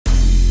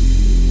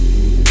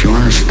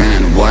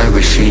that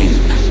we're seeing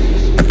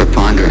a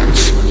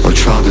preponderance of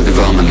childhood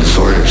development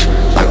disorders,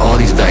 like all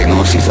these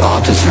diagnoses,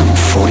 autism,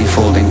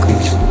 40-fold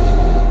increase,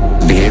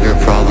 behavior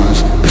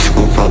problems, the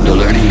school problem, the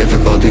learning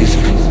difficulties.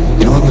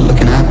 You know what we're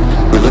looking at?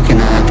 We're looking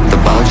at the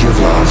biology of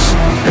loss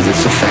as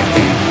it's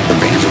affecting the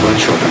brains of our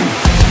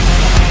children.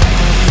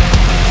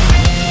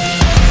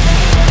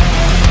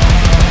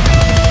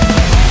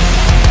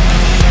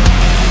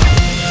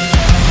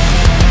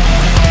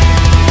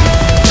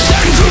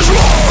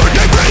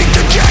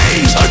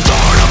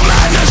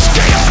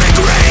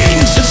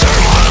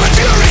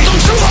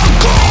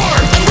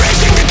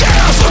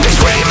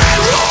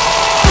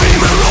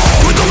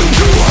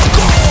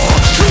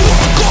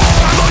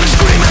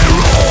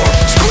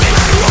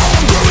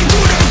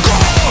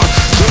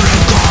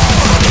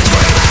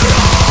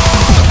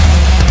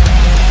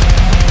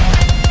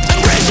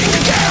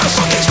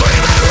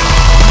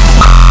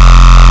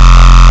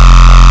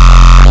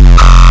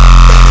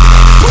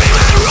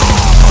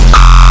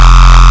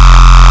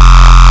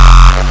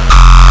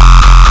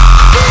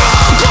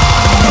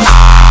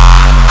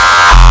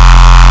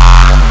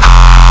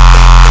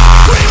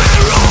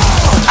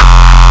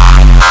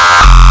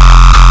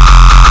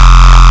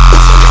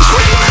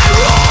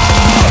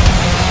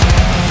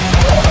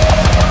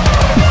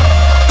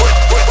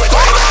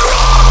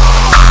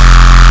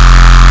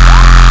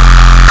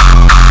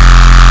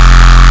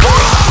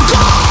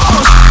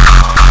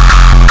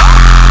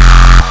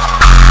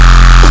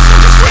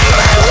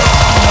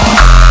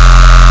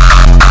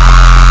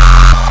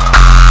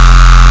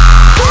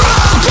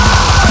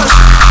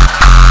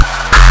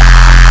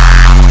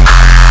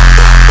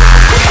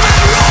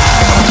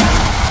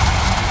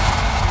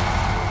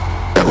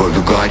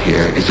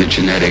 Here is a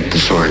genetic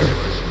disorder.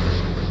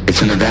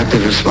 It's an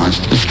adaptive response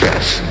to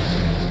stress.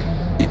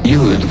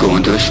 You would go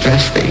into a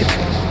stress state.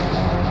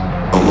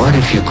 But what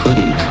if you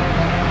couldn't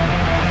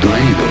do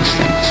any of those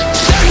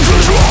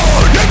things?